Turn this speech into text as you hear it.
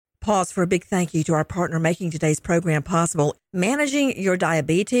pause for a big thank you to our partner making today's program possible. Managing your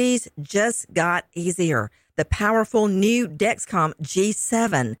diabetes just got easier. The powerful new Dexcom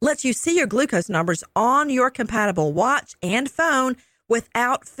G7 lets you see your glucose numbers on your compatible watch and phone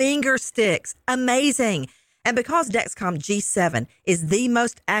without finger sticks. Amazing. And because Dexcom G7 is the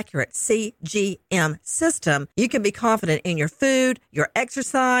most accurate CGM system, you can be confident in your food, your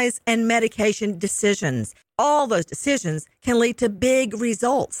exercise, and medication decisions. All those decisions can lead to big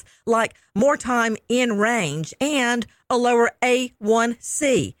results, like more time in range and a lower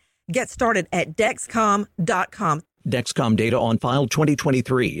A1C. Get started at Dexcom.com. Dexcom data on file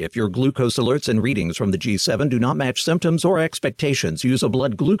 2023. If your glucose alerts and readings from the G7 do not match symptoms or expectations, use a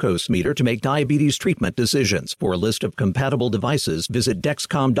blood glucose meter to make diabetes treatment decisions. For a list of compatible devices, visit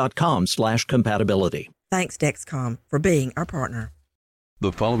Dexcom.com/compatibility. Thanks, Dexcom, for being our partner.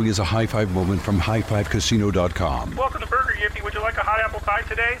 The following is a high-five moment from highfivecasino.com. Welcome to Burger Yippee. Would you like a hot apple pie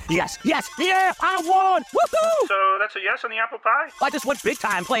today? Yes, yeah, I won! Woohoo! So that's a yes on the apple pie? I just went big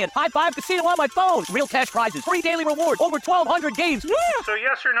time playing High Five Casino on my phone. Real cash prizes, free daily rewards, over 1,200 games. Yeah! So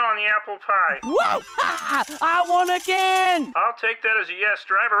yes or no on the apple pie? Whoa! I won again! I'll take that as a yes.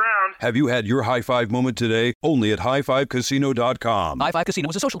 Drive around. Have you had your high-five moment today? Only at highfivecasino.com. High Five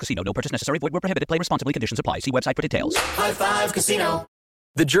Casino is a social casino. No purchase necessary. Void where prohibited. Play responsibly. Conditions apply. See website for details. High Five Casino.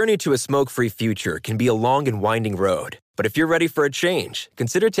 The journey to a smoke-free future can be a long and winding road, but if you're ready for a change,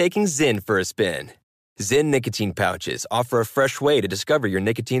 consider taking Zyn for a spin. Zyn nicotine pouches offer a fresh way to discover your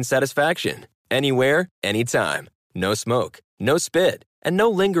nicotine satisfaction. Anywhere, anytime. No smoke, no spit, and no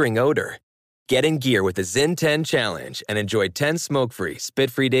lingering odor. Get in gear with the Zyn 10 Challenge and enjoy 10 smoke-free,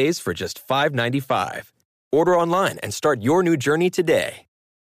 spit-free days for just $5.95. Order online and start your new journey today.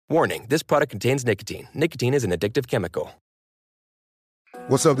 Warning, this product contains nicotine. Nicotine is an addictive chemical.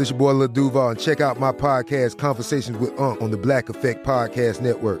 What's up, this your boy Lil Duval, and check out my podcast, Conversations with Unc, on the Black Effect Podcast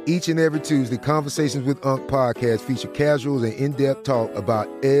Network. Each and every Tuesday, Conversations with Unc podcast feature casuals and in-depth talk about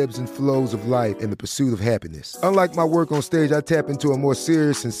ebbs and flows of life and the pursuit of happiness. Unlike my work on stage, I tap into a more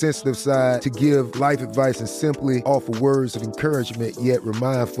serious and sensitive side to give life advice and simply offer words of encouragement, yet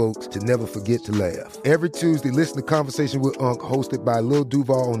remind folks to never forget to laugh. Every Tuesday, listen to Conversations with Unc, hosted by Lil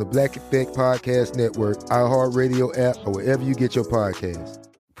Duval on the Black Effect Podcast Network, iHeartRadio app, or wherever you get your podcasts.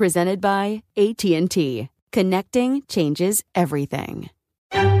 Presented by AT&T. Connecting changes everything.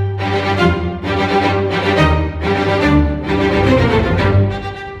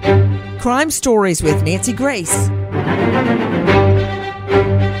 Crime Stories with Nancy Grace.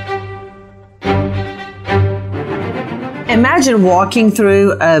 Imagine walking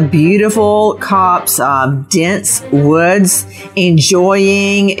through a beautiful copse of dense woods,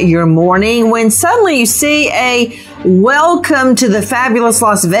 enjoying your morning, when suddenly you see a "Welcome to the Fabulous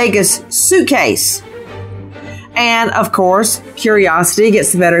Las Vegas" suitcase. And of course, curiosity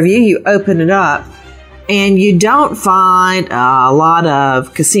gets the better of you. You open it up and you don't find a lot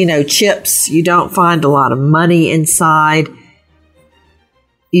of casino chips. You don't find a lot of money inside.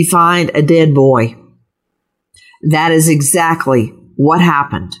 You find a dead boy. That is exactly what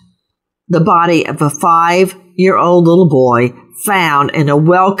happened. The body of a 5-year-old little boy found in a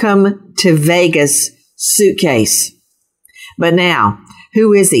Welcome to Vegas suitcase. But now,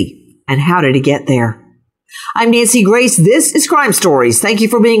 who is he and how did he get there? I'm Nancy Grace. This is Crime Stories. Thank you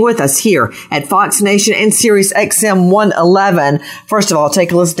for being with us here at Fox Nation and Sirius XM 111. First of all,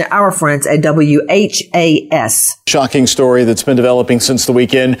 take a listen to our friends at WHAS. Shocking story that's been developing since the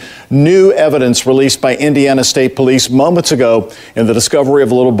weekend. New evidence released by Indiana State Police moments ago in the discovery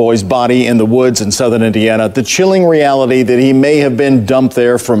of a little boy's body in the woods in southern Indiana. The chilling reality that he may have been dumped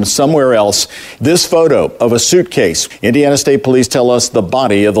there from somewhere else. This photo of a suitcase. Indiana State Police tell us the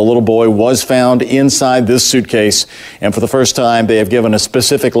body of the little boy was found inside this suitcase, and for the first time they have given a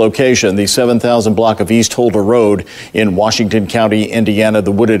specific location, the 7000 block of East Holder Road in Washington County, Indiana,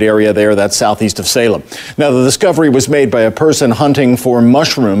 the wooded area there that's southeast of Salem. Now, the discovery was made by a person hunting for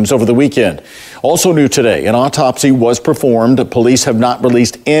mushrooms over the weekend. Also new today, an autopsy was performed. Police have not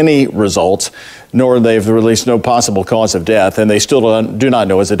released any results, nor they've released no possible cause of death, and they still do not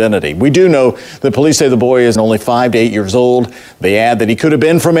know his identity. We do know that police say the boy is only 5 to 8 years old. They add that he could have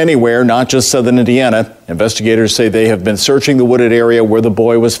been from anywhere, not just southern Indiana. Investigators say they have been searching the wooded area where the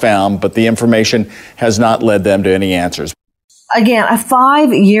boy was found, but the information has not led them to any answers. Again, a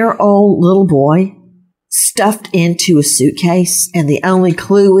 5-year-old little boy stuffed into a suitcase, and the only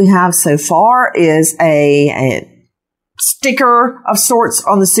clue we have so far is a sticker of sorts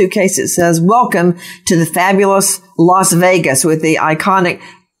on the suitcase. It says, "Welcome to the Fabulous Las Vegas," with the iconic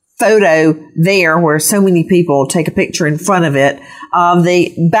photo there where so many people take a picture in front of it of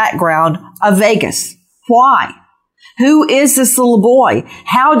the background of Vegas. Why? Who is this little boy?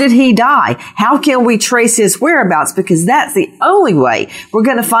 How did he die? How can we trace his whereabouts? Because that's the only way we're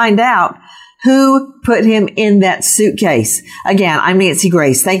going to find out who put him in that suitcase. Again, I'm Nancy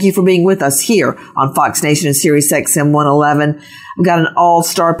Grace. Thank you for being with us here on Fox Nation and Sirius XM 111. I've got an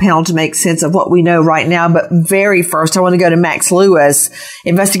all-star panel to make sense of what we know right now. But very first, I want to go to Max Lewis,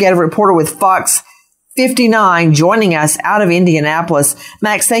 investigative reporter with Fox 59, joining us out of Indianapolis.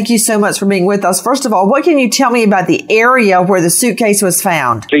 Max, thank you so much for being with us. First of all, what can you tell me about the area where the suitcase was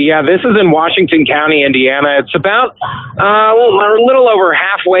found? So, yeah, this is in Washington County, Indiana. It's about a little over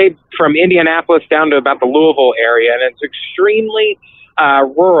halfway from Indianapolis down to about the Louisville area, and it's extremely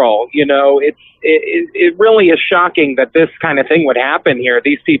rural. You know, it really is shocking that this kind of thing would happen here.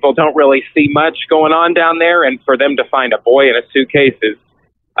 These people don't really see much going on down there, and for them to find a boy in a suitcase is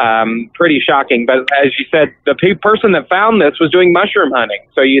pretty shocking. But as you said, the person that found this was doing mushroom hunting.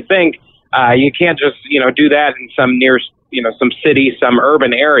 So you think you can't just, do that in some city, some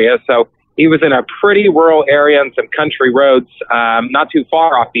urban area. So he was in a pretty rural area and some country roads, not too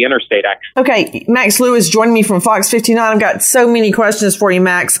far off the interstate, actually. Okay, Max Lewis joining me from Fox 59. I've got so many questions for you,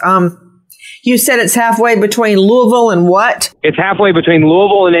 Max. You said it's halfway between Louisville and what? It's halfway between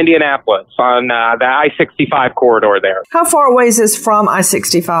Louisville and Indianapolis on the I-65 corridor there. How far away is this from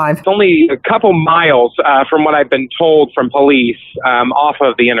I-65? It's only a couple miles from what I've been told from police off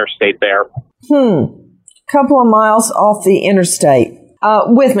of the interstate there. Couple of miles off the interstate.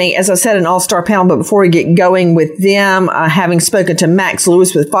 With me, as I said, an all-star panel, but before we get going with them, having spoken to Max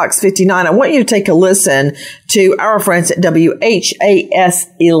Lewis with Fox 59, I want you to take a listen to our friends at WHAS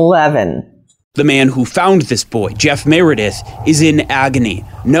 11. The man who found this boy, Jeff Meredith, is in agony,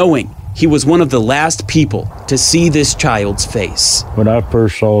 knowing he was one of the last people to see this child's face. When I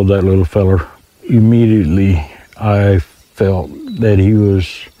first saw that little feller, immediately I felt that he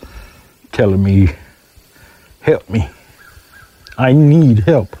was telling me, help me. I need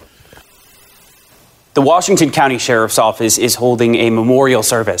help. The Washington County Sheriff's Office is holding a memorial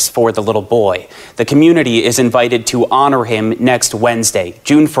service for the little boy. The community is invited to honor him next Wednesday,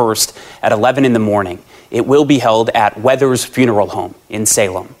 June 1st at 11 in the morning. It will be held at Weathers Funeral Home in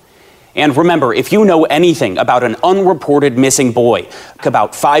Salem. And remember, if you know anything about an unreported missing boy,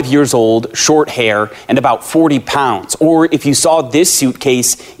 about 5 years old, short hair, and about 40 pounds, or if you saw this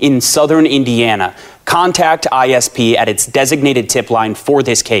suitcase in southern Indiana, contact ISP at its designated tip line for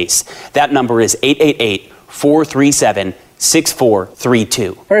this case. That number is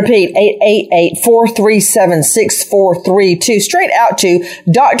 888-437-6432. Repeat, 888-437-6432. Straight out to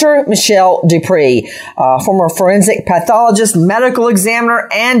Dr. Michelle Dupree, former forensic pathologist, medical examiner,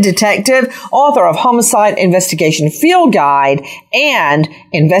 and detective, author of Homicide Investigation Field Guide and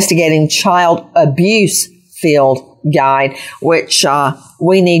Investigating Child Abuse Field Guide, which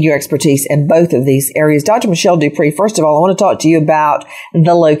we need your expertise in both of these areas. Dr. Michelle Dupree, first of all, I want to talk to you about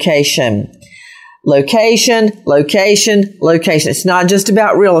the location. Location. It's not just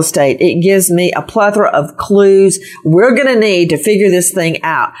about real estate. It gives me a plethora of clues we're going to need to figure this thing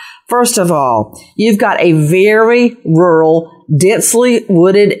out. First of all, you've got a very rural, densely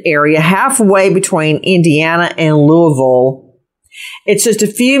wooded area halfway between Indiana and Louisville. It's just a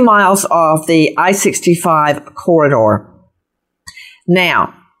few miles off the I-65 corridor.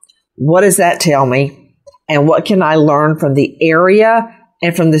 Now, what does that tell me? And what can I learn from the area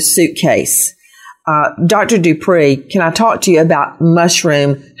and from the suitcase? Dr. Dupree, can I talk to you about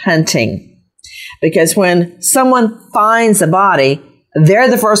mushroom hunting? Because when someone finds a body, they're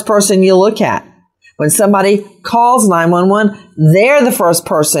the first person you look at. When somebody calls 911, they're the first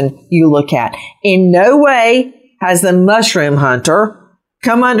person you look at. In no way has the mushroom hunter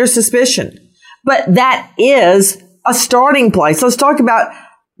come under suspicion. But that is a starting place. Let's talk about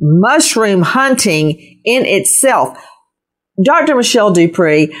mushroom hunting in itself. Dr. Michelle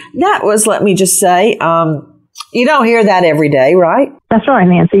Dupree, that was, let me just say, you don't hear that every day, right? That's right,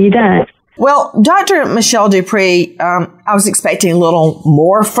 Nancy, you don't. Well, Dr. Michelle Dupree, I was expecting a little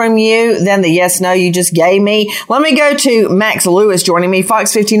more from you than the yes-no you just gave me. Let me go to Max Lewis joining me,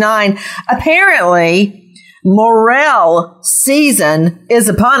 Fox 59. Apparently, morel season is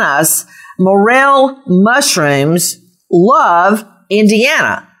upon us. Morel mushrooms love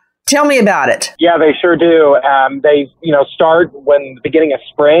Indiana. Tell me about it. Yeah, they sure do. They, start when the beginning of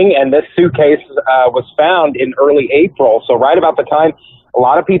spring, and this suitcase was found in early April. So right about the time a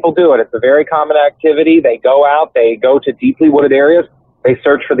lot of people do it. It's a very common activity. They go out, they go to deeply wooded areas, they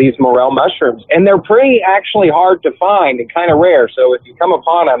search for these morel mushrooms, and they're pretty actually hard to find and kind of rare. So if you come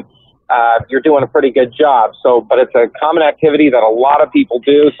upon them, you're doing a pretty good job. So, but it's a common activity that a lot of people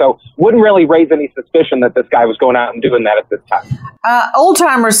do. So wouldn't really raise any suspicion that this guy was going out and doing that at this time. Old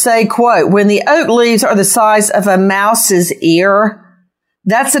timers say, quote, when the oak leaves are the size of a mouse's ear,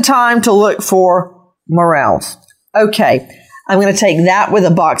 that's the time to look for morels. Okay. I'm going to take that with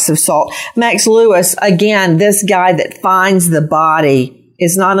a box of salt. Max Lewis, again, this guy that finds the body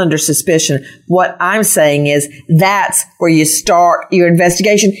is not under suspicion. What I'm saying is that's where you start your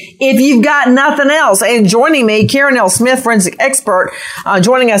investigation if you've got nothing else. And joining me, Karen L. Smith, forensic expert,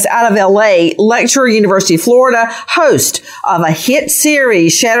 joining us out of L.A., lecturer, University of Florida, host of a hit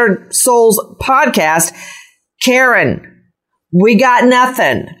series, Shattered Souls podcast. Karen, we got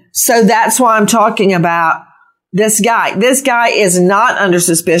nothing. So that's why I'm talking about this guy. This guy is not under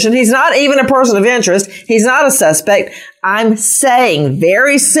suspicion. He's not even a person of interest. He's not a suspect. I'm saying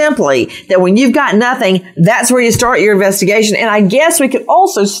very simply that when you've got nothing, that's where you start your investigation. And I guess we could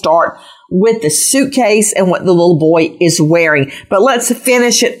also start with the suitcase and what the little boy is wearing. But let's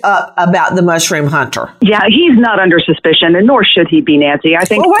finish it up about the mushroom hunter. Yeah, he's not under suspicion, and nor should he be, Nancy. I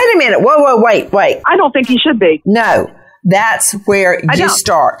think. Well, wait a minute. Whoa, wait. I don't think he should be. No. That's where you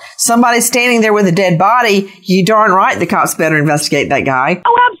start. Somebody's standing there with a dead body. You darn right the cops better investigate that guy.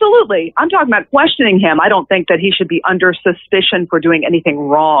 Oh, absolutely. I'm talking about questioning him. I don't think that he should be under suspicion for doing anything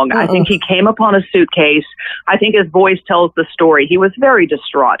wrong. I think he came upon a suitcase. I think his voice tells the story. He was very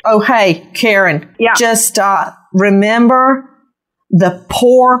distraught. Oh, hey, Karen. Yeah. Just remember the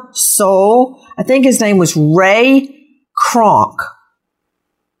poor soul. I think his name was Ray Kronk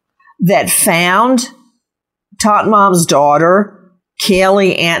that found Tot Mom's daughter,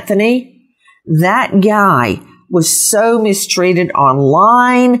 Kelly Anthony. That guy was so mistreated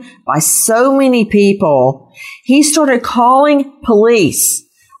online by so many people. He started calling police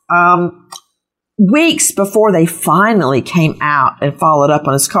weeks before they finally came out and followed up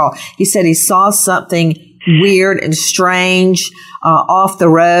on his call. He said he saw something weird and strange off the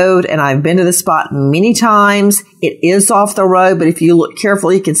road, and I've been to the spot many times. It is off the road, but if you look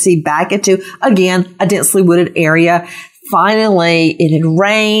carefully, you can see back into, again, a densely wooded area. Finally, it had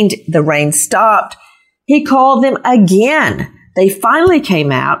rained. The rain stopped. He called them again. They finally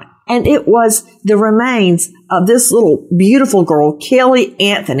came out, and it was the remains of this little beautiful girl, Kelly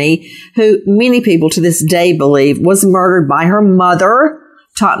Anthony, who many people to this day believe was murdered by her mother,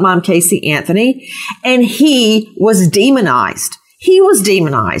 Tot Mom Casey Anthony, and he was demonized. He was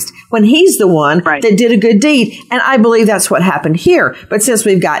demonized when he's the one that did a good deed. And I believe that's what happened here. But since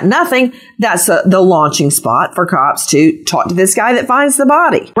we've got nothing, that's the launching spot for cops to talk to this guy that finds the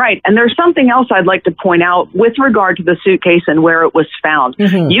body. Right. And there's something else I'd like to point out with regard to the suitcase and where it was found.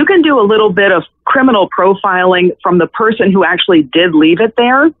 Mm-hmm. You can do a little bit of criminal profiling from the person who actually did leave it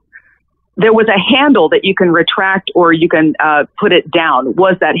there. There was a handle that you can retract or you can put it down.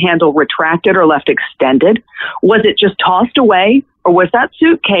 Was that handle retracted or left extended? Was it just tossed away? Or was that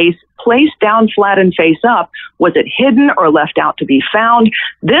suitcase placed down flat and face up? Was it hidden or left out to be found?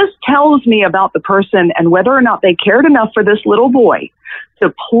 This tells me about the person and whether or not they cared enough for this little boy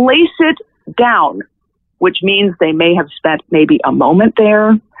to place it down, which means they may have spent maybe a moment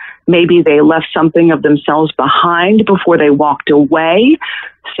there. Maybe they left something of themselves behind before they walked away.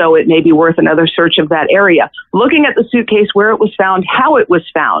 So it may be worth another search of that area. Looking at the suitcase, where it was found, how it was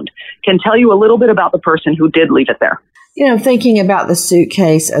found, can tell you a little bit about the person who did leave it there. You know, thinking about the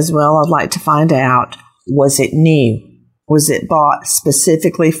suitcase as well, I'd like to find out, was it new? Was it bought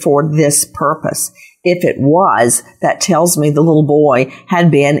specifically for this purpose? If it was, that tells me the little boy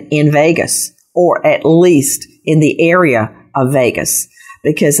had been in Vegas, or at least in the area of Vegas.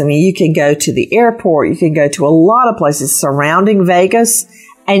 Because, I mean, you can go to the airport, you can go to a lot of places surrounding Vegas,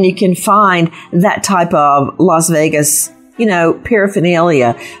 and you can find that type of Las Vegas, you know,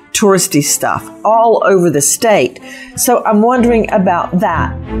 paraphernalia, touristy stuff all over the state. So I'm wondering about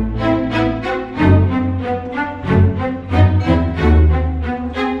that.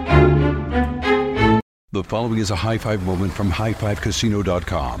 The following is a high five moment from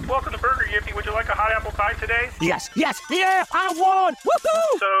highfivecasino.com. Welcome to Burger Yippee. Would you like a hot apple pie today? Yes, yeah, I won!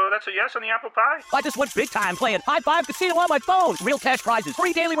 Woohoo! So that's a yes on the apple pie? I just went big time playing High Five Casino on my phone. Real cash prizes,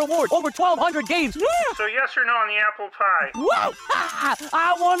 free daily rewards, over 1,200 games. Yeah! So yes or no on the apple pie? Whoa!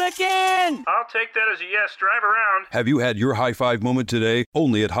 I won again! I'll take that as a yes. Drive around. Have you had your high five moment today?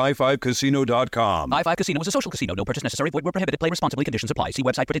 Only at highfivecasino.com. High Five Casino is a social casino. No purchase necessary. Void where prohibited. Play responsibly. Conditions apply. See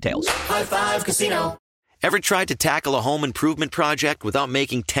website for details. High Five Casino. Ever tried to tackle a home improvement project without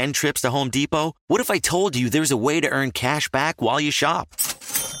making 10 trips to Home Depot? What if I told you there's a way to earn cash back while you shop?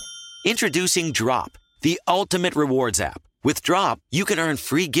 Introducing Drop, the ultimate rewards app. With Drop, you can earn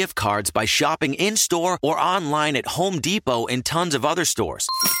free gift cards by shopping in-store or online at Home Depot and tons of other stores.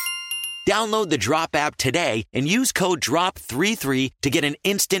 Download the Drop app today and use code DROP33 to get an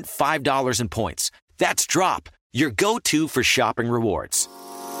instant $5 in points. That's Drop, your go-to for shopping rewards.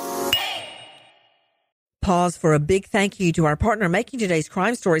 Pause for a big thank you to our partner making today's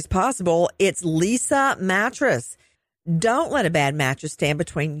crime stories possible. It's Leesa Mattress. Don't let a bad mattress stand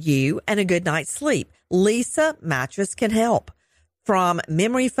between you and a good night's sleep. Leesa Mattress can help. From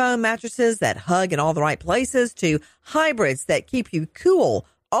memory foam mattresses that hug in all the right places to hybrids that keep you cool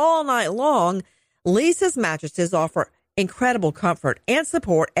all night long, Leesa's mattresses offer incredible comfort and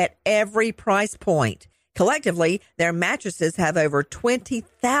support at every price point. Collectively, their mattresses have over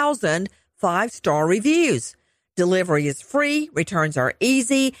 20,000 5-star reviews. Delivery is free, returns are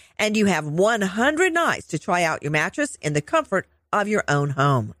easy, and you have 100 nights to try out your mattress in the comfort of your own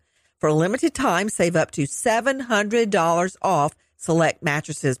home. For a limited time, save up to $700 off select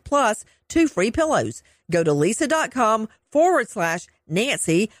mattresses plus 2 free pillows. Go to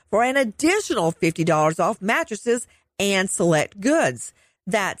Leesa.com/Nancy for an additional $50 off mattresses and select goods.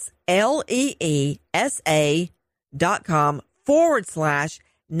 That's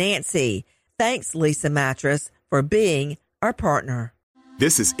LEESA.com/Nancy. Thanks, Leesa Mattress, for being our partner.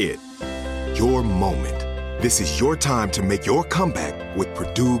 This is it. Your moment. This is your time to make your comeback with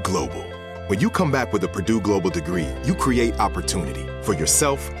Purdue Global. When you come back with a Purdue Global degree, you create opportunity for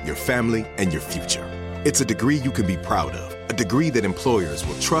yourself, your family, and your future. It's a degree you can be proud of, a degree that employers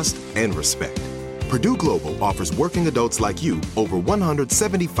will trust and respect. Purdue Global offers working adults like you over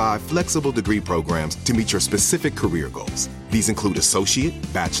 175 flexible degree programs to meet your specific career goals. These include associate,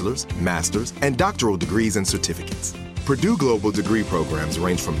 bachelor's, master's, and doctoral degrees and certificates. Purdue Global degree programs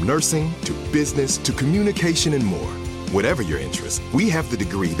range from nursing to business to communication and more. Whatever your interest, we have the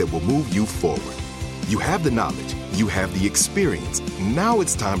degree that will move you forward. You have the knowledge, you have the experience. Now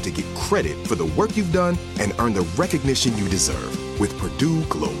it's time to get credit for the work you've done and earn the recognition you deserve with Purdue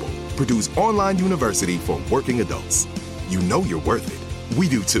Global, Purdue's online university for working adults. You know you're worth it. We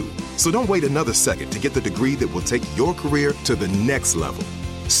do too. So don't wait another second to get the degree that will take your career to the next level.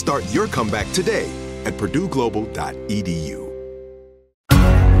 Start your comeback today at purdueglobal.edu.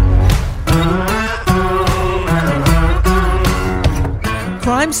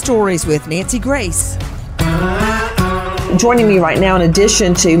 Crime Stories with Nancy Grace. Joining me right now, in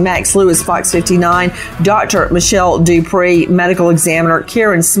addition to Max Lewis, Fox 59, Dr. Michelle Dupree, medical examiner,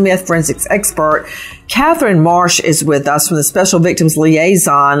 Karen Smith, forensics expert, Catherine Marsh is with us from the Special Victims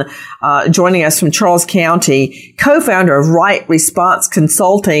Liaison, joining us from Charles County, co-founder of Right Response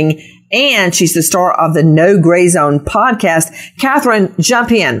Consulting, and she's the star of the No Gray Zone podcast. Catherine,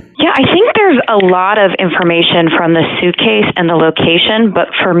 jump in. Yeah, I think there's a lot of information from the suitcase and the location, but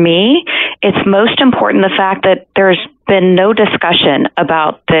for me, it's most important the fact that there's been no discussion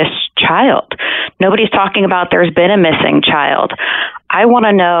about this child. Nobody's talking about there's been a missing child. I want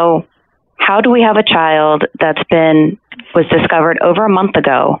to know, how do we have a child was discovered over a month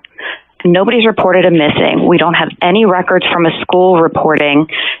ago? Nobody's reported a missing. We don't have any records from a school reporting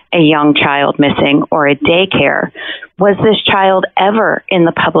a young child missing or a daycare. Was this child ever in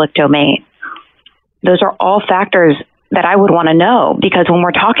the public domain? Those are all factors that I would want to know, because when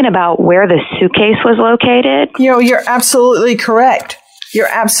we're talking about where the suitcase was located. You're absolutely correct. You're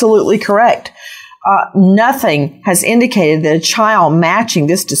absolutely correct. Nothing has indicated that a child matching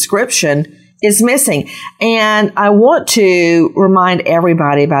this description is missing. And I want to remind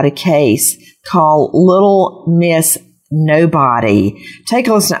everybody about a case called Little Miss Nobody. Take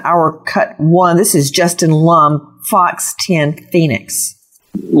a listen to our cut one. This is Justin Lum, Fox 10 Phoenix.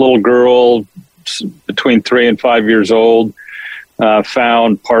 Little girl between 3 and 5 years old,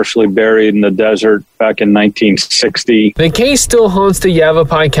 found partially buried in the desert back in 1960. The case still haunts the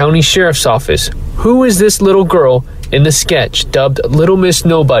Yavapai County Sheriff's Office. Who is this little girl in the sketch dubbed Little Miss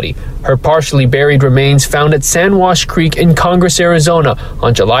Nobody? Her partially buried remains found at Sandwash Creek in Congress, Arizona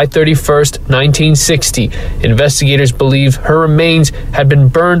on July 31st, 1960. Investigators believe her remains had been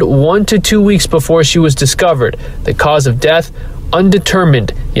burned 1 to 2 weeks before she was discovered. The cause of death,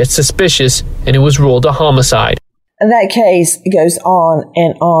 undetermined, yet suspicious, and it was ruled a homicide. That case goes on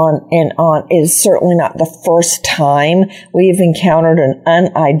and on and on. It is certainly not the first time we've encountered an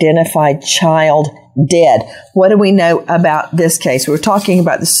unidentified child dead. What do we know about this case? We were talking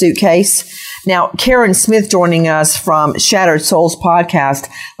about the suitcase. Now, Karen Smith, joining us from Shattered Souls podcast,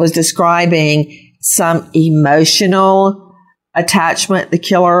 was describing some emotional attachment the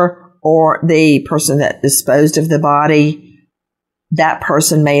killer or the person that disposed of the body, that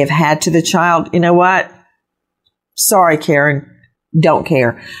person may have had to the child. You know what? Sorry, Karen, don't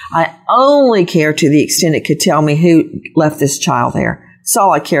care. I only care to the extent it could tell me who left this child there. That's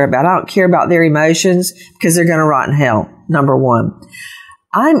all I care about. I don't care about their emotions because they're going to rot in hell, number one.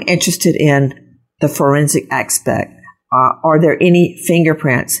 I'm interested in the forensic aspect. Are there any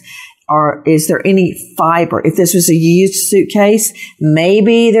fingerprints? Is there any fiber? If this was a used suitcase,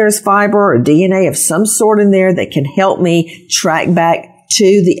 maybe there's fiber or DNA of some sort in there that can help me track back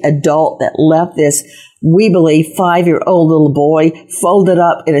to the adult that left this, we believe, 5-year-old little boy folded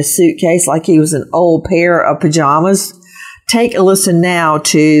up in a suitcase like he was an old pair of pajamas. Take a listen now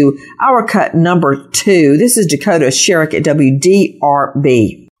to our cut number 2. This is Dakota Sherrick at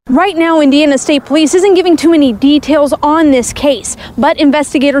WDRB. Right now, Indiana State Police isn't giving too many details on this case, but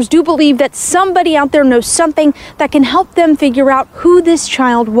investigators do believe that somebody out there knows something that can help them figure out who this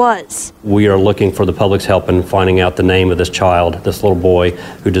child was. We are looking for the public's help in finding out the name of this child, this little boy,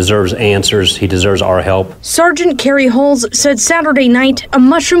 who deserves answers. He deserves our help. Sergeant Kerry Hulls said Saturday night, a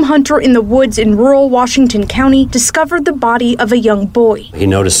mushroom hunter in the woods in rural Washington County discovered the body of a young boy. He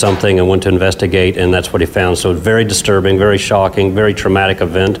noticed something and went to investigate, and that's what he found. So very disturbing, very shocking, very traumatic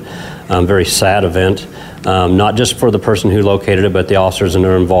event. Very sad event, not just for the person who located it, but the officers that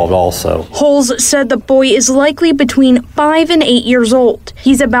are involved also. Hulls said the boy is likely between 5 and 8 years old.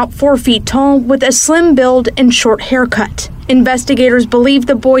 He's about 4 feet tall with a slim build and short haircut. Investigators believe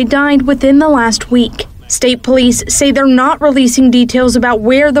the boy died within the last week. State police say they're not releasing details about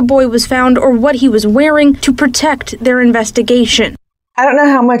where the boy was found or what he was wearing to protect their investigation. I don't know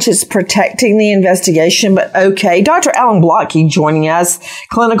how much it's protecting the investigation, but okay. Dr. Alan Blotke joining us,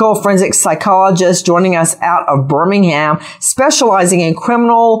 clinical forensic psychologist joining us out of Birmingham, specializing in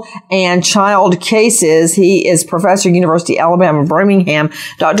criminal and child cases. He is professor at University of Alabama, Birmingham.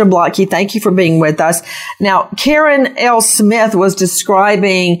 Dr. Blotke, thank you for being with us. Now, Karen L. Smith was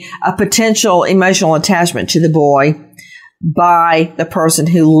describing a potential emotional attachment to the boy by the person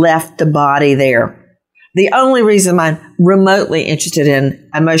who left the body there. The only reason I'm remotely interested in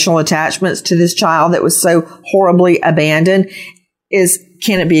emotional attachments to this child that was so horribly abandoned is,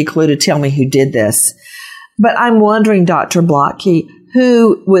 can it be a clue to tell me who did this? But I'm wondering, Dr. Blotke,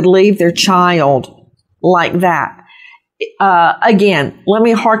 who would leave their child like that? Again, let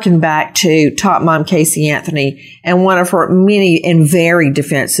me hearken back to Top Mom Casey Anthony, and one of her many and varied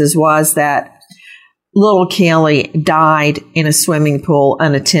defenses was that little Kelly died in a swimming pool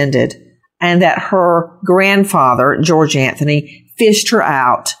unattended, and that her grandfather, George Anthony, fished her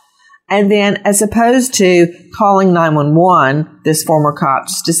out. And then, as opposed to calling 911, this former cop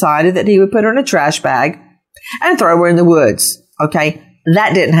just decided that he would put her in a trash bag and throw her in the woods. Okay,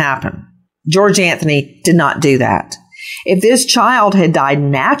 that didn't happen. George Anthony did not do that. If this child had died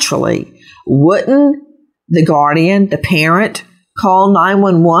naturally, wouldn't the guardian, the parent, call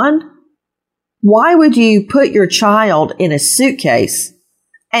 911? Why would you put your child in a suitcase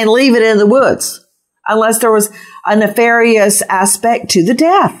and leave it in the woods, unless there was a nefarious aspect to the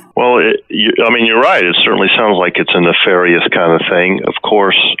death? Well, you're right. It certainly sounds like it's a nefarious kind of thing. Of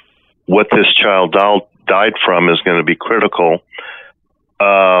course, what this child died from is going to be critical.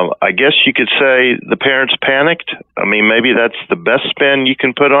 I guess you could say the parents panicked. I mean, maybe that's the best spin you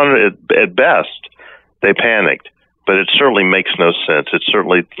can put on it. At best, they panicked. But it certainly makes no sense. It's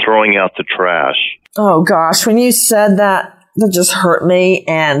certainly throwing out the trash. Oh, gosh. When you said that, that just hurt me,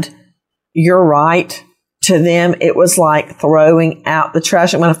 and you're right. To them, it was like throwing out the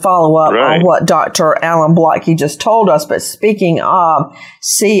trash. I'm going to follow up on what Dr. Alan Blotke just told us. But speaking of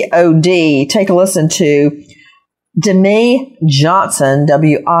COD, take a listen to Demi Johnson,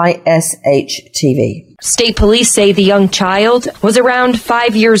 WISH-TV. State police say the young child was around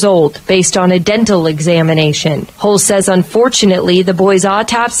 5 years old based on a dental examination. Hull says, unfortunately, the boy's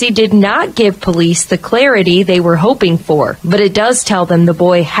autopsy did not give police the clarity they were hoping for, but it does tell them the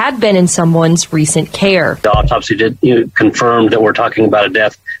boy had been in someone's recent care. The autopsy did confirm that we're talking about a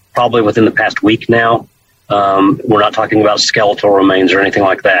death probably within the past week now. We're not talking about skeletal remains or anything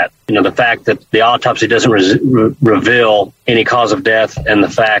like that. The fact that the autopsy doesn't reveal any cause of death, and the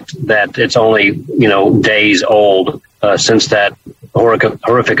fact that it's only, days old since that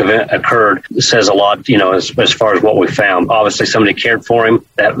horrific event occurred says a lot, as far as what we found. Obviously, somebody cared for him.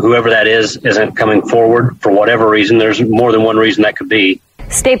 That whoever that is isn't coming forward for whatever reason. There's more than one reason that could be.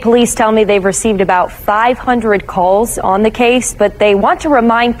 State police tell me they've received about 500 calls on the case, but they want to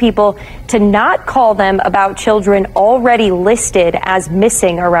remind people to not call them about children already listed as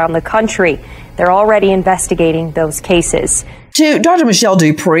missing around the country. They're already investigating those cases. To Dr. Michelle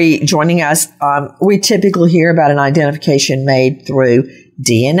Dupree joining us, we typically hear about an identification made through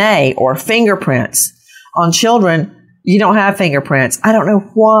DNA or fingerprints. On children, you don't have fingerprints. I don't know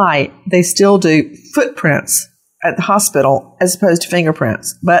why they still do footprints at the hospital as opposed to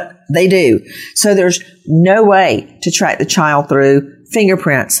fingerprints, but they do. So there's no way to track the child through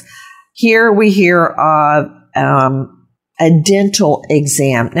fingerprints. Here we hear of a a dental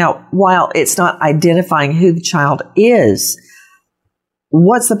exam. Now, while it's not identifying who the child is,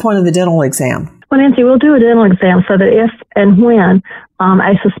 what's the point of the dental exam? Well, Nancy, we'll do a dental exam so that if and when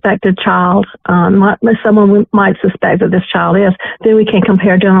a suspected child, someone we might suspect that this child is, then we can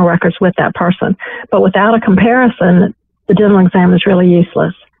compare dental records with that person. But without a comparison, the dental exam is really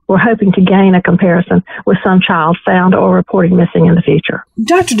useless. We're hoping to gain a comparison with some child found or reported missing in the future.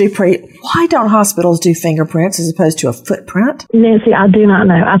 Dr. Dupree, why don't hospitals do fingerprints as opposed to a footprint? Nancy, I do not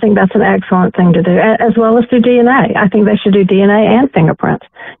know. I think that's an excellent thing to do, as well as do DNA. I think they should do DNA and fingerprints.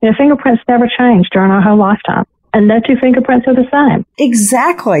 Fingerprints never change during our whole lifetime, and no two fingerprints are the same.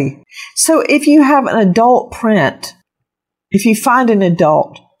 Exactly. So if you have an adult print, if you find an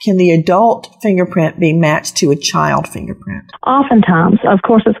adult, can the adult fingerprint be matched to a child fingerprint? Oftentimes. Of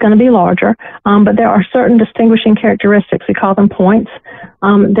course, it's going to be larger, but there are certain distinguishing characteristics, we call them points,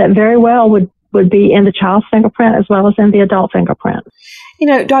 that very well would be in the child's fingerprint as well as in the adult fingerprint.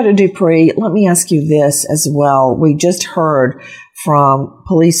 Dr. Dupree, let me ask you this as well. We just heard from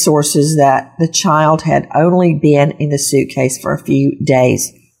police sources that the child had only been in the suitcase for a few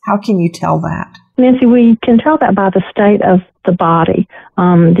days. How can you tell that? Nancy, we can tell that by the state of the body,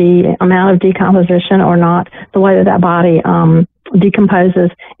 the amount of decomposition or not, the way that body decomposes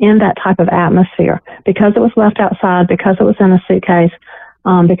in that type of atmosphere. Because it was left outside, because it was in a suitcase,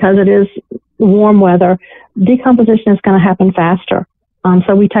 because it is warm weather, decomposition is going to happen faster.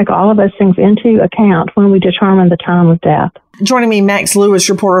 So we take all of those things into account when we determine the time of death. Joining me, Max Lewis,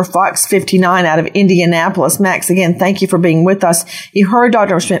 reporter Fox 59 out of Indianapolis. Max, again, thank you for being with us. You heard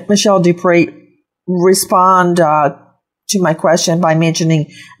Dr. Michelle Dupree respond to my question by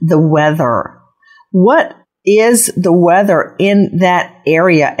mentioning the weather. What is the weather in that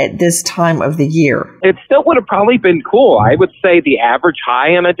area at this time of the year? It still would have probably been cool. I would say the average high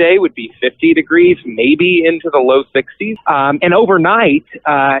in a day would be 50 degrees, maybe into the low 60s. And overnight,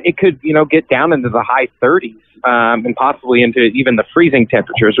 it could, get down into the high 30s. And possibly into even the freezing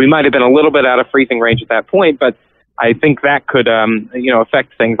temperatures. We might have been a little bit out of freezing range at that point, but I think that could,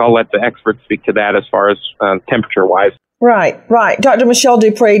 affect things. I'll let the experts speak to that as far as temperature-wise. Right. Dr. Michelle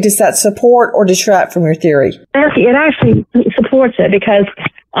Dupree, does that support or detract from your theory? It actually supports it because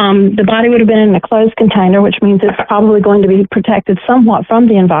the body would have been in a closed container, which means it's probably going to be protected somewhat from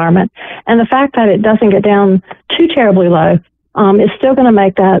the environment. And the fact that it doesn't get down too terribly low is still going to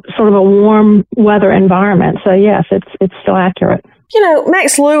make that sort of a warm weather environment. So, yes, it's still accurate.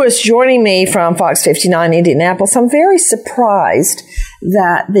 Max Lewis joining me from Fox 59 Indianapolis. I'm very surprised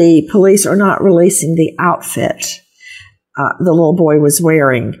that the police are not releasing the outfit the little boy was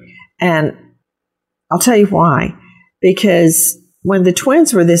wearing. And I'll tell you why. Because when the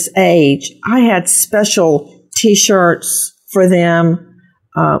twins were this age, I had special T-shirts for them,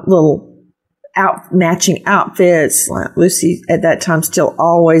 little matching outfits. Lucy at that time still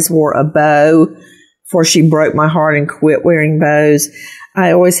always wore a bow before she broke my heart and quit wearing bows.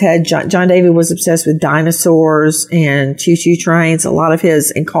 I always had John David was obsessed with dinosaurs and choo-choo trains, a lot of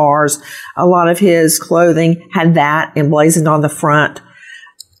his, and cars. A lot of his clothing had that emblazoned on the front.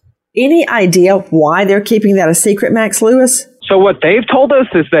 Any idea why they're keeping that a secret, Max Lewis? So what they've told us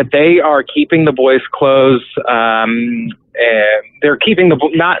is that they are keeping the boys' clothes. They're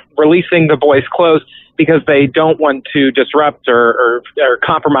not releasing the boys' clothes because they don't want to disrupt or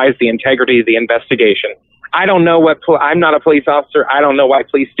compromise the integrity of the investigation. I don't know I'm not a police officer. I don't know why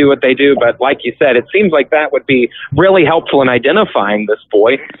police do what they do, but like you said, it seems like that would be really helpful in identifying this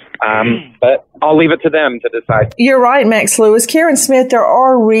boy. But I'll leave it to them to decide. You're right, Max Lewis. Karen Smith, there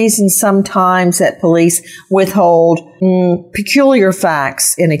are reasons sometimes that police withhold peculiar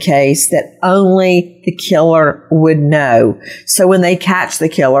facts in a case that only the killer would know. So when they catch the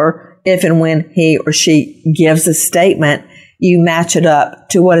killer, if and when he or she gives a statement, you match it up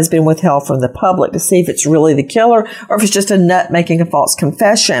to what has been withheld from the public to see if it's really the killer or if it's just a nut making a false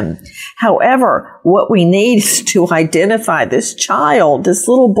confession. However, what we need is to identify this child, this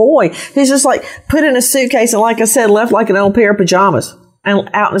little boy, who's just put in a suitcase and, like I said, left like an old pair of pajamas and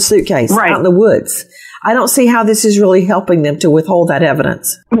out in a suitcase, out in the woods. I don't see how this is really helping them to withhold that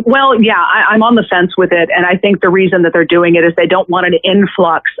evidence. Well, yeah, I'm on the fence with it. And I think the reason that they're doing it is they don't want an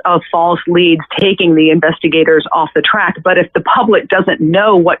influx of false leads taking the investigators off the track. But if the public doesn't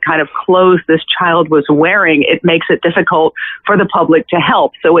know what kind of clothes this child was wearing, it makes it difficult for the public to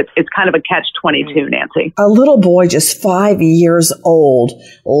help. So it's kind of a catch-22, Nancy. A little boy just 5 years old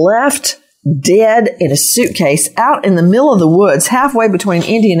left dead in a suitcase out in the middle of the woods halfway between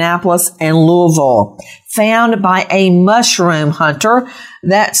Indianapolis and Louisville, found by a mushroom hunter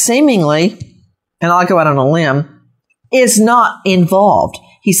that seemingly, and I'll go out on a limb, is not involved.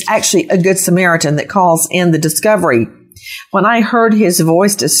 He's actually a good Samaritan that calls in the discovery. When I heard his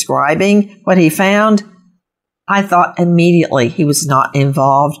voice describing what he found, I thought immediately he was not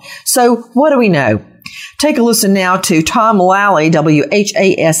involved. So what do we know? Take a listen now to Tom Lally,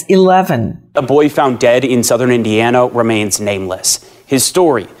 WHAS 11. A boy found dead in southern Indiana remains nameless. His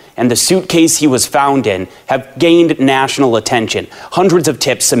story and the suitcase he was found in have gained national attention. Hundreds of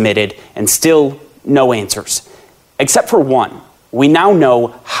tips submitted and still no answers. Except for one. We now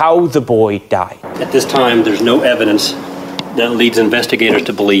know how the boy died. At this time, there's no evidence that leads investigators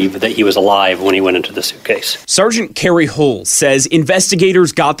to believe that he was alive when he went into the suitcase. Sergeant Kerry Hull says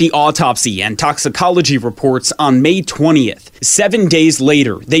investigators got the autopsy and toxicology reports on May 20th. 7 days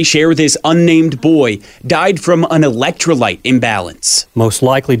later, they share this unnamed boy died from an electrolyte imbalance. Most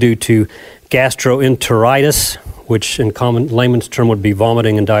likely due to gastroenteritis, which in common layman's term would be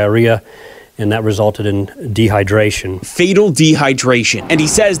vomiting and diarrhea, and that resulted in dehydration. Fatal dehydration. And he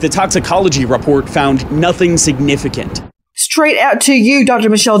says the toxicology report found nothing significant. Straight out to you, Dr.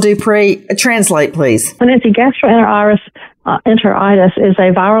 Michelle Dupree. Translate, please. Nancy, gastroenteritis is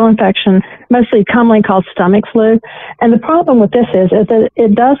a viral infection, mostly commonly called stomach flu. And the problem with this is that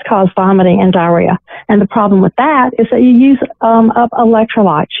it does cause vomiting and diarrhea. And the problem with that is that you use up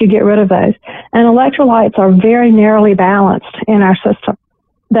electrolytes. You get rid of those. And electrolytes are very narrowly balanced in our system.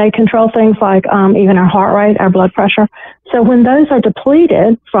 They control things like even our heart rate, our blood pressure. So when those are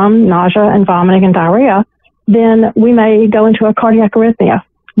depleted from nausea and vomiting and diarrhea, then we may go into a cardiac arrhythmia.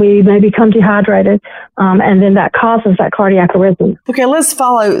 We may become dehydrated, and then that causes that cardiac arrhythmia. Okay, let's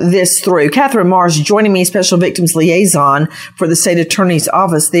follow this through. Catherine Marsh joining me, Special Victims Liaison for the State Attorney's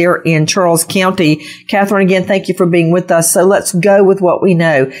Office there in Charles County. Catherine, again, thank you for being with us. So let's go with what we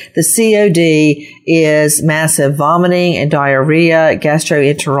know. The COD is massive vomiting and diarrhea,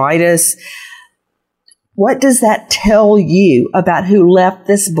 gastroenteritis. What does that tell you about who left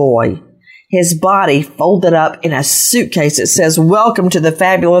this boy? His body folded up in a suitcase that says, "Welcome to the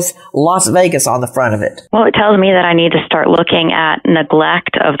fabulous Las Vegas" on the front of it. Well, it tells me that I need to start looking at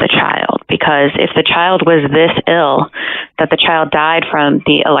neglect of the child, because if the child was this ill, that the child died from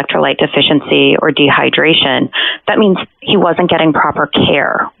the electrolyte deficiency or dehydration, that means he wasn't getting proper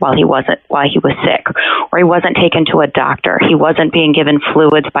care while he was sick, or he wasn't taken to a doctor. He wasn't being given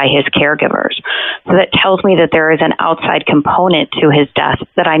fluids by his caregivers. So that tells me that there is an outside component to his death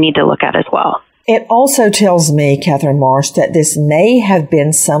that I need to look at as well. It also tells me, Catherine Marsh, that this may have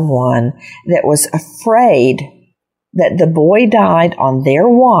been someone that was afraid that the boy died on their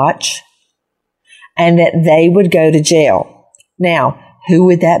watch and that they would go to jail. Now, who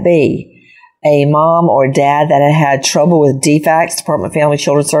would that be? A mom or dad that had had trouble with DFACS, Department of Family and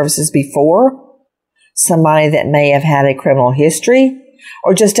Children's Services, before? Somebody that may have had a criminal history?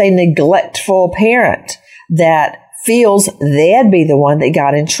 Or just a neglectful parent that feels they'd be the one that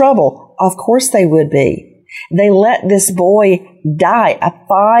got in trouble? Of course they would be. They let this boy die, a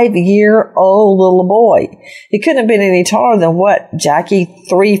 5-year-old little boy. He couldn't have been any taller than what, Jackie,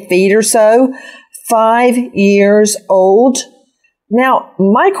 3 feet or so? 5 years old. Now,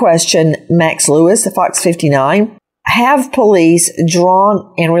 my question, Max Lewis, Fox 59, have police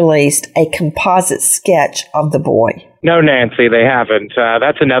drawn and released a composite sketch of the boy? No, Nancy, they haven't.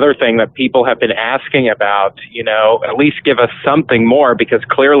 That's another thing that people have been asking about, at least give us something more, because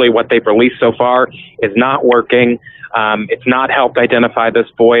clearly what they've released so far is not working. It's not helped identify this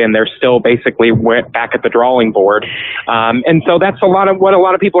boy, and they're still basically back at the drawing board. And so that's what a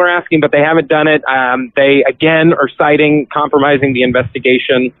lot of people are asking, but they haven't done it. They, again, are citing compromising the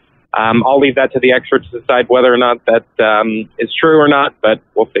investigation. I'll leave that to the experts to decide whether or not that is true or not, but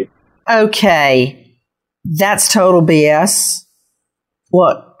we'll see. Okay. That's total BS.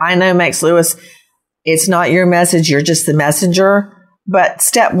 Look, I know, Max Lewis, it's not your message. You're just the messenger. But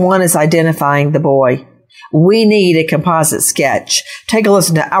step one is identifying the boy. We need a composite sketch. Take a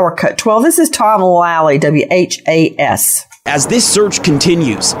listen to Our Cut 12. This is Tom Lally, WHAS. As this search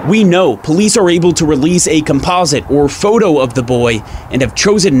continues, we know police are able to release a composite or photo of the boy and have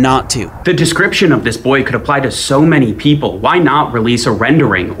chosen not to. The description of this boy could apply to so many people. Why not release a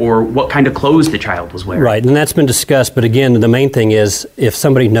rendering or what kind of clothes the child was wearing? Right, and that's been discussed, but again, the main thing is if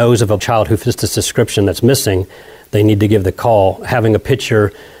somebody knows of a child who fits this description that's missing, they need to give the call. Having a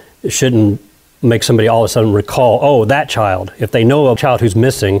picture shouldn't make somebody all of a sudden recall, oh, that child, if they know a child who's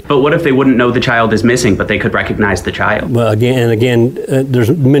missing. But what if they wouldn't know the child is missing, but they could recognize the child? Well, again, there's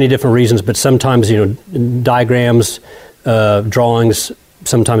many different reasons, but sometimes, diagrams, drawings,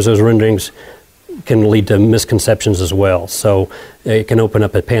 sometimes those renderings can lead to misconceptions as well. So it can open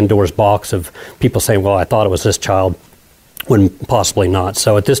up a Pandora's box of people saying, well, I thought it was this child, when possibly not.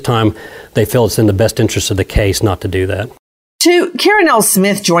 So at this time, they feel it's in the best interest of the case not to do that. To Karen L.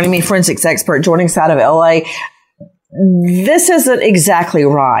 Smith joining me, forensics expert, joining us out of LA. this isn't exactly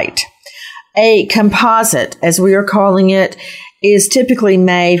right. A composite, as we are calling it, is typically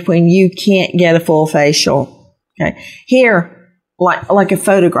made when you can't get a full facial. Okay. Here, like a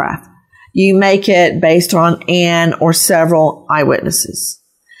photograph, you make it based on an or several eyewitnesses.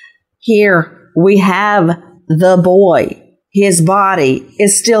 Here, we have the boy. His body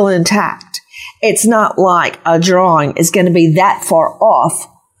is still intact. It's not like a drawing is going to be that far off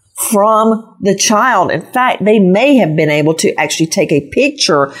from the child. In fact, they may have been able to actually take a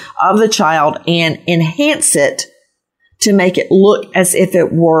picture of the child and enhance it to make it look as if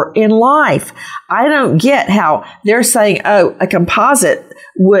it were in life. I don't get how they're saying, oh, a composite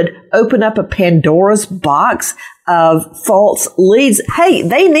would open up a Pandora's box of false leads. Hey,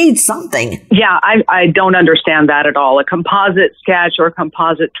 they need something. Yeah, I don't understand that at all. A composite sketch or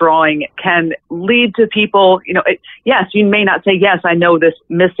composite drawing can lead to people, yes, you may not say, yes, I know this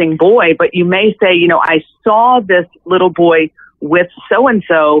missing boy, but you may say, I saw this little boy with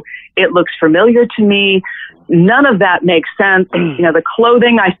so-and-so. It looks familiar to me. None of that makes sense. The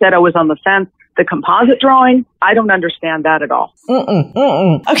clothing, I said I was on the fence. The composite drawing, I don't understand that at all.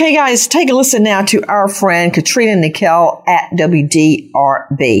 Okay, guys, take a listen now to our friend Katrina Nickel at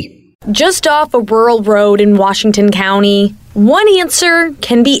WDRB. Just off a rural road in Washington County, one answer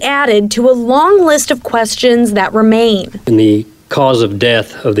can be added to a long list of questions that remain. And the cause of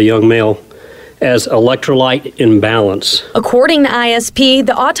death of the young male as electrolyte imbalance. According to ISP,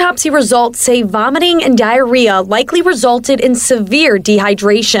 the autopsy results say vomiting and diarrhea likely resulted in severe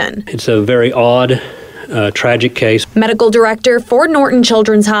dehydration. It's a very odd, tragic case. Medical director for Norton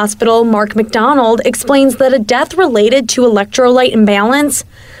Children's Hospital, Mark McDonald, explains that a death related to electrolyte imbalance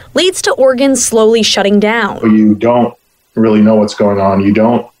leads to organs slowly shutting down. You don't really know what's going on. You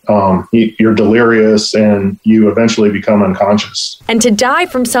don't. You're delirious and you eventually become unconscious. And to die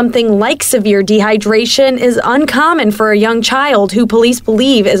from something like severe dehydration is uncommon for a young child who police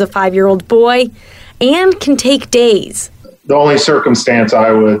believe is a 5-year-old boy and can take days. The only circumstance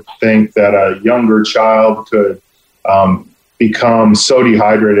I would think that a younger child could become so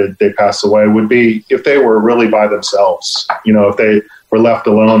dehydrated they pass away would be if they were really by themselves. If they were left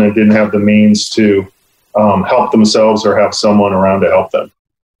alone and didn't have the means to help themselves or have someone around to help them.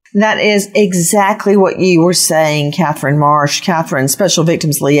 That is exactly what you were saying, Catherine Marsh. Catherine, Special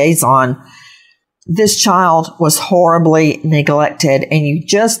Victims Liaison. This child was horribly neglected, and you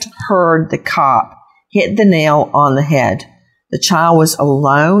just heard the cop hit the nail on the head. The child was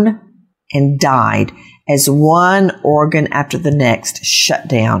alone and died as one organ after the next shut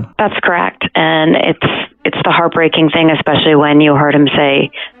down. That's correct. And it's the heartbreaking thing, especially when you heard him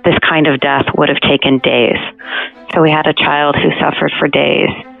say this kind of death would have taken days. So we had a child who suffered for days.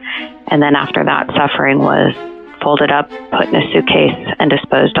 And then after that, suffering was folded up, put in a suitcase, and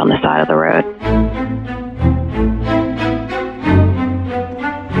disposed on the side of the road.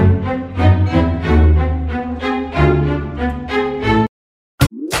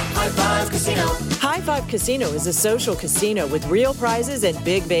 High Five Casino is a social casino with real prizes and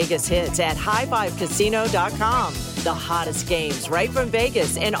big Vegas hits at highfivecasino.com. The hottest games right from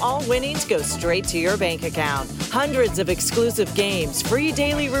Vegas, and all winnings go straight to your bank account. Hundreds of exclusive games, free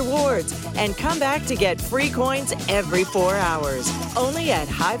daily rewards, and come back to get free coins every 4 hours. Only at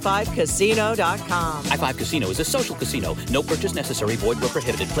highfivecasino.com. High Five Casino is a social casino. No purchase necessary. Void where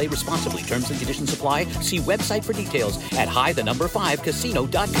prohibited. Play responsibly. Terms and conditions apply. See website for details at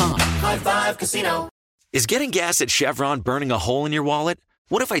high5casino.com. High Five Casino. Is getting gas at Chevron burning a hole in your wallet?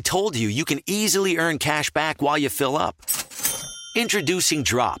 What if I told you you can easily earn cash back while you fill up? Introducing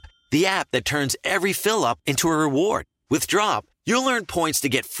Drop, the app that turns every fill up into a reward. With Drop, you'll earn points to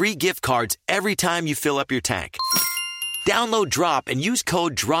get free gift cards every time you fill up your tank. Download Drop and use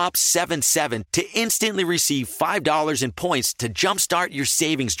code DROP77 to instantly receive $5 in points to jumpstart your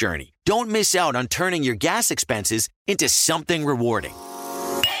savings journey. Don't miss out on turning your gas expenses into something rewarding.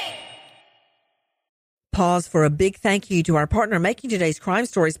 Pause for a big thank you to our partner making today's crime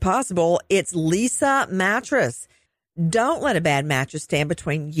stories possible. It's Leesa Mattress. Don't let a bad mattress stand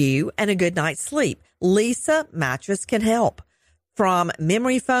between you and a good night's sleep. Leesa Mattress can help. From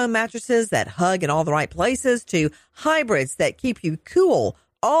memory foam mattresses that hug in all the right places to hybrids that keep you cool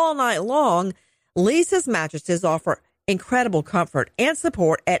all night long, Leesa's mattresses offer incredible comfort and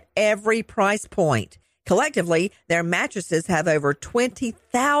support at every price point. Collectively, their mattresses have over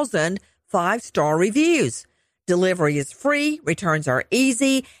 20,000 5-star reviews. Delivery is free, returns are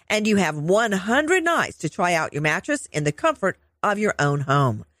easy, and you have 100 nights to try out your mattress in the comfort of your own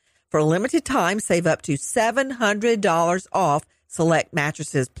home. For a limited time, save up to $700 off select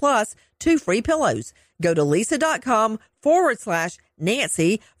mattresses plus 2 free pillows. Go to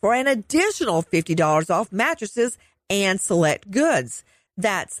Leesa.com/Nancy for an additional $50 off mattresses and select goods.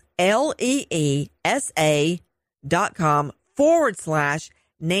 That's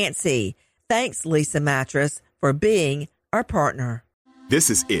leesa.com/Nancy. Thanks, Leesa Mattress, for being our partner. This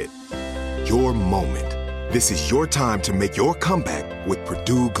is it. Your moment. This is your time to make your comeback with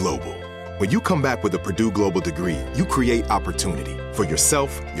Purdue Global. When you come back with a Purdue Global degree, you create opportunity for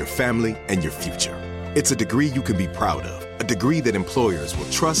yourself, your family, and your future. It's a degree you can be proud of, a degree that employers will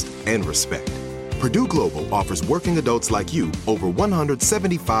trust and respect. Purdue Global offers working adults like you over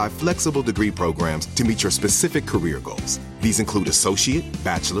 175 flexible degree programs to meet your specific career goals. These include associate,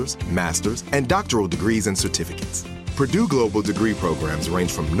 bachelor's, master's, and doctoral degrees and certificates. Purdue Global degree programs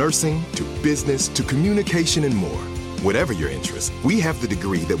range from nursing to business to communication and more. Whatever your interest, we have the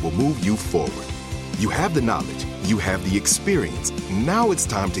degree that will move you forward. You have the knowledge, you have the experience. Now it's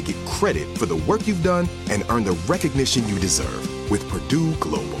time to get credit for the work you've done and earn the recognition you deserve with Purdue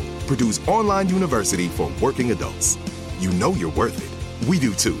Global, Purdue's online university for working adults. You know you're worth it. We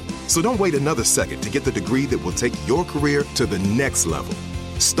do too. So don't wait another second to get the degree that will take your career to the next level.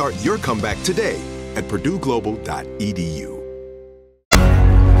 Start your comeback today at purdueglobal.edu.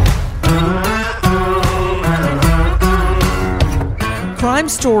 Crime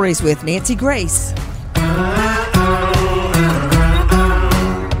Stories with Nancy Grace.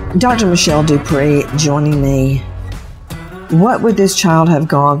 Dr. Michelle Dupree joining me. What would this child have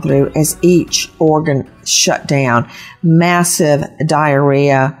gone through as each organ shut down? Massive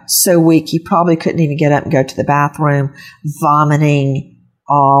diarrhea, so weak he probably couldn't even get up and go to the bathroom, vomiting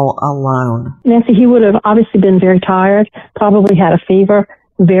all alone. Nancy, he would have obviously been very tired, probably had a fever,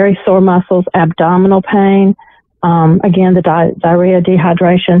 very sore muscles, abdominal pain, again, the diarrhea,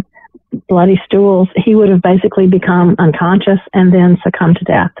 dehydration, bloody stools. He would have basically become unconscious and then succumbed to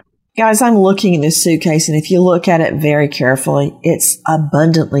death. Guys, I'm looking at this suitcase, and if you look at it very carefully, it's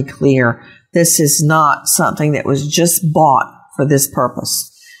abundantly clear this is not something that was just bought for this purpose.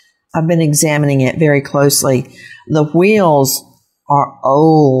 I've been examining it very closely. The wheels are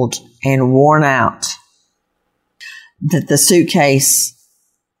old and worn out. That the suitcase,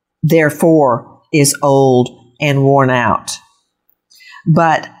 therefore, is old and worn out.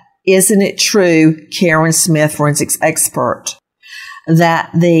 But isn't it true, Karen Smith, forensics expert, that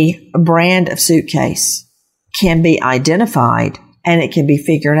the brand of suitcase can be identified and it can be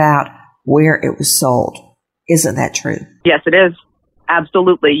figured out where it was sold? Isn't that true? Yes, it is.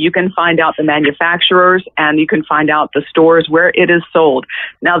 Absolutely. You can find out the manufacturers and you can find out the stores where it is sold.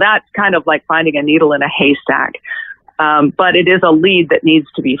 Now, that's kind of like finding a needle in a haystack. But it is a lead that needs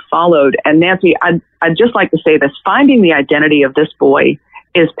to be followed. And Nancy, I'd just like to say this. Finding the identity of this boy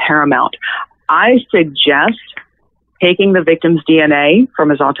is paramount. I suggest taking the victim's DNA from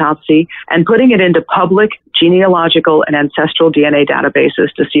his autopsy and putting it into public genealogical and ancestral DNA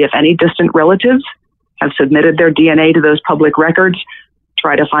databases to see if any distant relatives have submitted their DNA to those public records.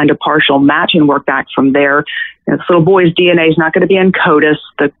 Try to find a partial match and work back from there. This little boy's DNA is not going to be in CODIS,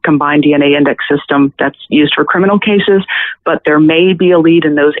 the combined DNA index system that's used for criminal cases, but there may be a lead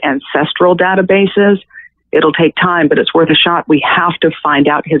in those ancestral databases. It'll take time, but it's worth a shot. We have to find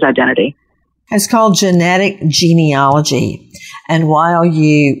out his identity. It's called genetic genealogy. And while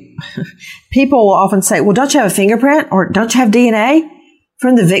people will often say, well, don't you have a fingerprint or don't you have DNA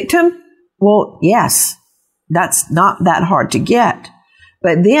from the victim? Well, yes, that's not that hard to get.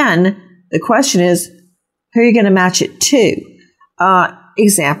 But then the question is, who are you going to match it to?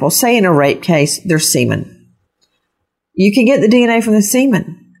 Example, say in a rape case, there's semen. You can get the DNA from the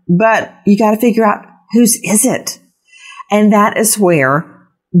semen, but you got to figure out whose is it. And that is where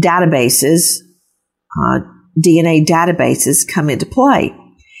databases, DNA databases come into play.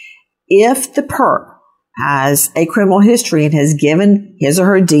 If the perp has a criminal history and has given his or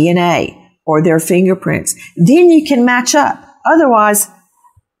her DNA or their fingerprints, then you can match up. Otherwise,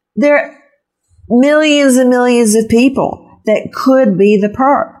 there are millions and millions of people that could be the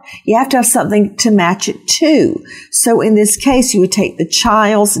perp. You have to have something to match it to. So in this case, you would take the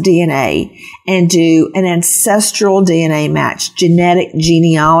child's DNA and do an ancestral DNA match, genetic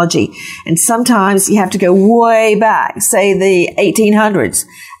genealogy. And sometimes you have to go way back, say the 1800s,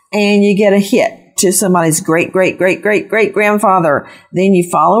 and you get a hit to somebody's great-great-great-great-great-grandfather. Then you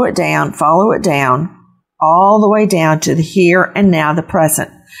follow it down, all the way down to the here and now, the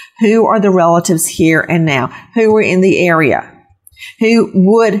present. Who are the relatives here and now? Who were in the area? Who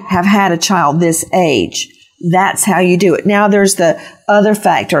would have had a child this age? That's how you do it. Now there's the other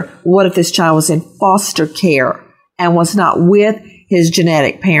factor. What if this child was in foster care and was not with his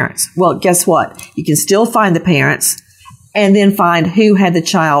genetic parents? Well, guess what? You can still find the parents and then find who had the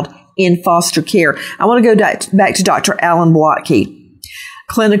child in foster care. I want to go back to Dr. Alan Blotke.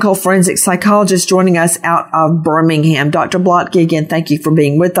 clinical forensic psychologist joining us out of Birmingham. Dr. Blotke, again, thank you for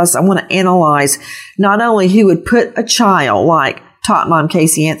being with us. I want to analyze not only who would put a child, like Top Mom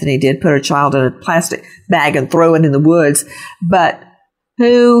Casey Anthony did, put her child in a plastic bag and throw it in the woods, but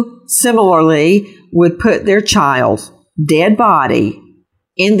who similarly would put their child's dead body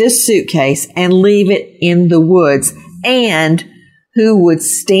in this suitcase and leave it in the woods, and who would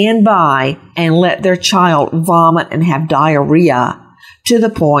stand by and let their child vomit and have diarrhea to the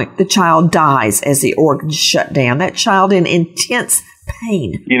point the child dies as the organs shut down. That child in intense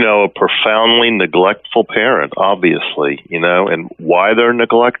pain. You know, a profoundly neglectful parent, obviously, you know, and why they're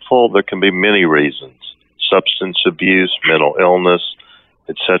neglectful, there can be many reasons. Substance abuse, mental illness,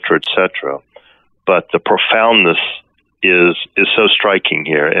 et cetera, et cetera. But the profoundness is so striking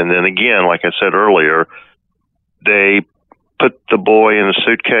here. And then again, like I said earlier, they put the boy in a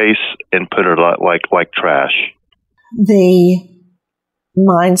suitcase and put it like trash. The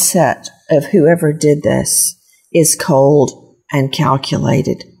mindset of whoever did this is cold and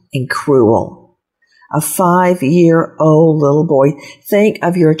calculated and cruel. A 5-year-old little boy. Think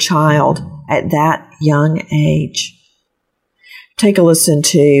of your child at that young age. Take a listen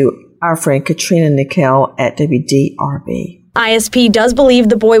to our friend Katrina Nickel at WDRB. ISP does believe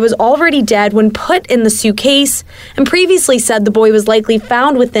the boy was already dead when put in the suitcase, and previously said the boy was likely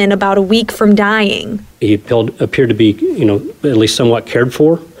found within about a week from dying. He appeared to be, at least somewhat cared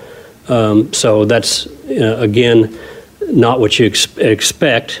for. So that's, again, not what you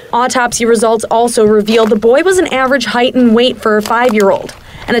expect. Autopsy results also revealed the boy was an average height and weight for a 5-year-old,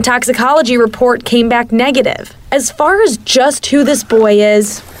 and a toxicology report came back negative. As far as just who this boy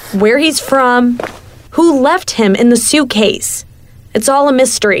is, where he's from, who left him in the suitcase, it's all a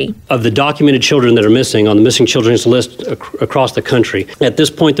mystery. Of the documented children that are missing on the missing children's list across the country, at this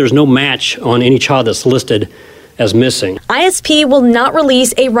point there's no match on any child that's listed as missing. ISP will not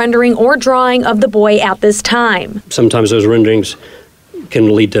release a rendering or drawing of the boy at this time. Sometimes those renderings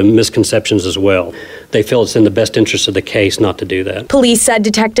can lead to misconceptions as well. They feel it's in the best interest of the case not to do that. Police said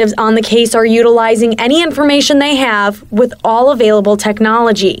detectives on the case are utilizing any information they have with all available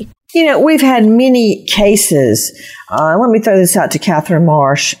technology. You know, we've had many cases, let me throw this out to Catherine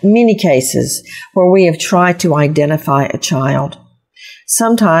Marsh, many cases where we have tried to identify a child.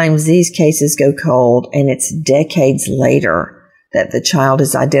 Sometimes these cases go cold and it's decades later that the child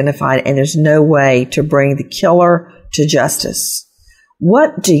is identified and there's no way to bring the killer to justice.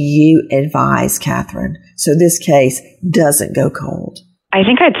 What do you advise, Catherine, so this case doesn't go cold? I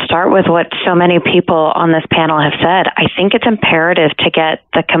think I'd start with what so many people on this panel have said. I think it's imperative to get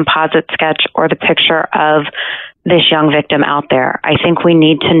the composite sketch or the picture of this young victim out there. I think we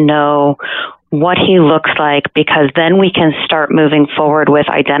need to know what he looks like, because then we can start moving forward with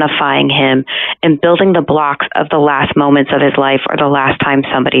identifying him and building the blocks of the last moments of his life or the last time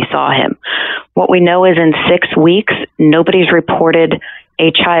somebody saw him. What we know is in 6 weeks, nobody's reported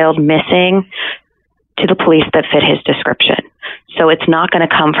a child missing to the police that fit his description. So it's not going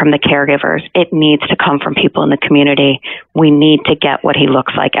to come from the caregivers. It needs to come from people in the community. We need to get what he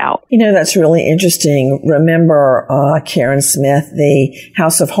looks like out. You know, that's really interesting. Remember Karen Smith, the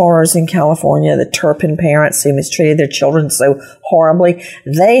House of Horrors in California, the Turpin parents who mistreated their children so horribly.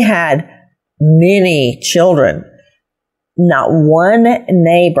 They had many children. Not one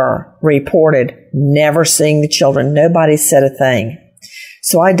neighbor reported never seeing the children. Nobody said a thing.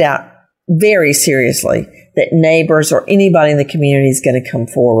 So I doubt very seriously that neighbors or anybody in the community is going to come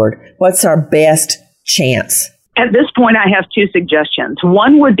forward. What's our best chance? At this point, I have 2 suggestions.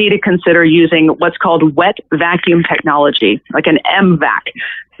 One would be to consider using what's called wet vacuum technology, like an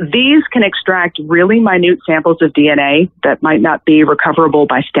MVAC. These can extract really minute samples of DNA that might not be recoverable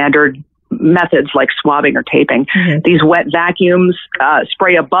by standard methods like swabbing or taping. Mm-hmm. These wet vacuums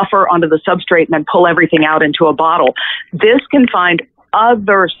spray a buffer onto the substrate and then pull everything out into a bottle. This can find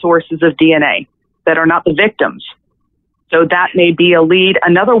other sources of DNA that are not the victims. So that may be a lead.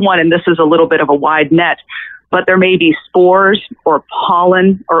 Another one, and this is a little bit of a wide net, but there may be spores or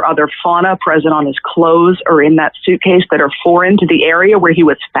pollen or other fauna present on his clothes or in that suitcase that are foreign to the area where he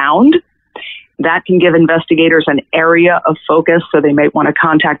was found. That can give investigators an area of focus, so they might want to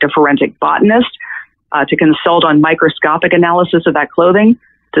contact a forensic botanist to consult on microscopic analysis of that clothing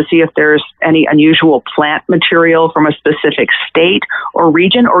to see if there's any unusual plant material from a specific state or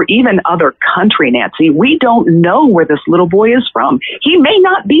region or even other country, Nancy. We don't know where this little boy is from. He may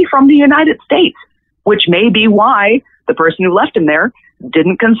not be from the United States, which may be why the person who left him there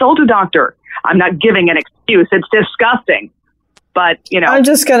didn't consult a doctor. I'm not giving an excuse. It's disgusting. But, you know, I'm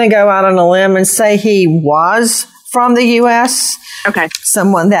just going to go out on a limb and say he was from the U.S. Okay.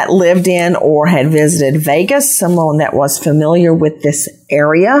 Someone that lived in or had visited Vegas, someone that was familiar with this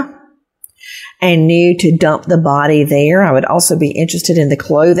area and knew to dump the body there. I would also be interested in the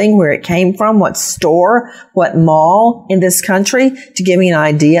clothing, where it came from, what store, what mall in this country, to give me an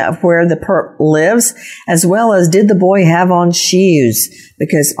idea of where the perp lives, as well as did the boy have on shoes,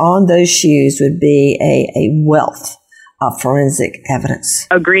 because on those shoes would be a wealth of forensic evidence.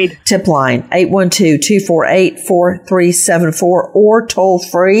 Agreed. Tip line 812-248-4374 or toll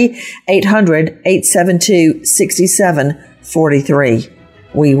free 800-872-6743.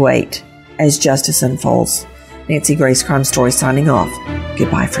 We wait as justice unfolds. Nancy Grace, Crime Story, signing off.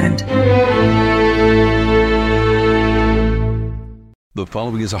 Goodbye, friend. The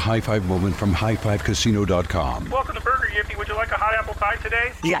following is a high five moment from highfivecasino.com. Welcome to Burger Yippee. Would you like a hot apple pie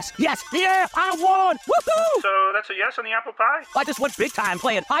today? Yes, yeah, I won! Woohoo! So that's a yes on the apple pie? I just went big time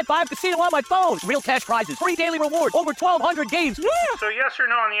playing High Five Casino on my phone. Real cash prizes, free daily rewards, over 1,200 games. Yeah! So yes or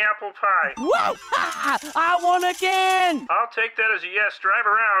no on the apple pie? Whoa! I won again! I'll take that as a yes. Drive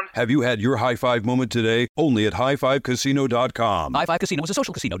around. Have you had your high five moment today? Only at highfivecasino.com. High Five Casino is a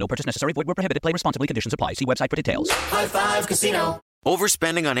social casino. No purchase necessary. Void where prohibited. Play responsibly. Conditions apply. See website for details. High Five Casino.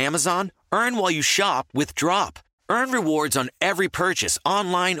 Overspending on Amazon? Earn while you shop with Drop. Earn rewards on every purchase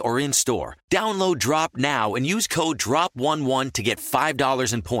online or in-store. Download Drop now and use code DROP11 to get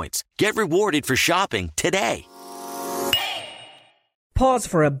 $5 in points. Get rewarded for shopping today. Pause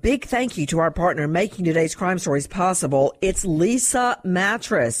for a big thank you to our partner making today's crime stories possible. It's Leesa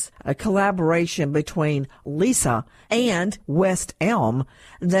Mattress, a collaboration between Leesa and West Elm.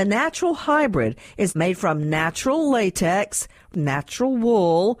 The natural hybrid is made from natural latex, natural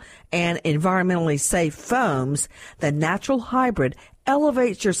wool, and environmentally safe foams. The natural hybrid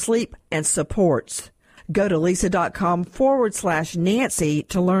elevates your sleep and supports. Go to Leesa.com/Nancy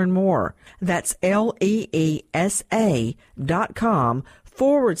to learn more. That's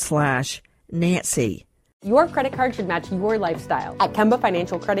LEESA.com/Nancy. Your credit card should match your lifestyle. At Kemba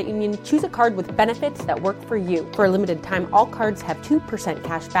Financial Credit Union, choose a card with benefits that work for you. For a limited time, all cards have 2%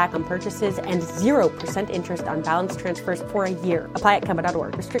 cash back on purchases and 0% interest on balance transfers for a year. Apply at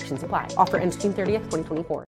Kemba.org. Restrictions apply. Offer ends June 30th, 2024.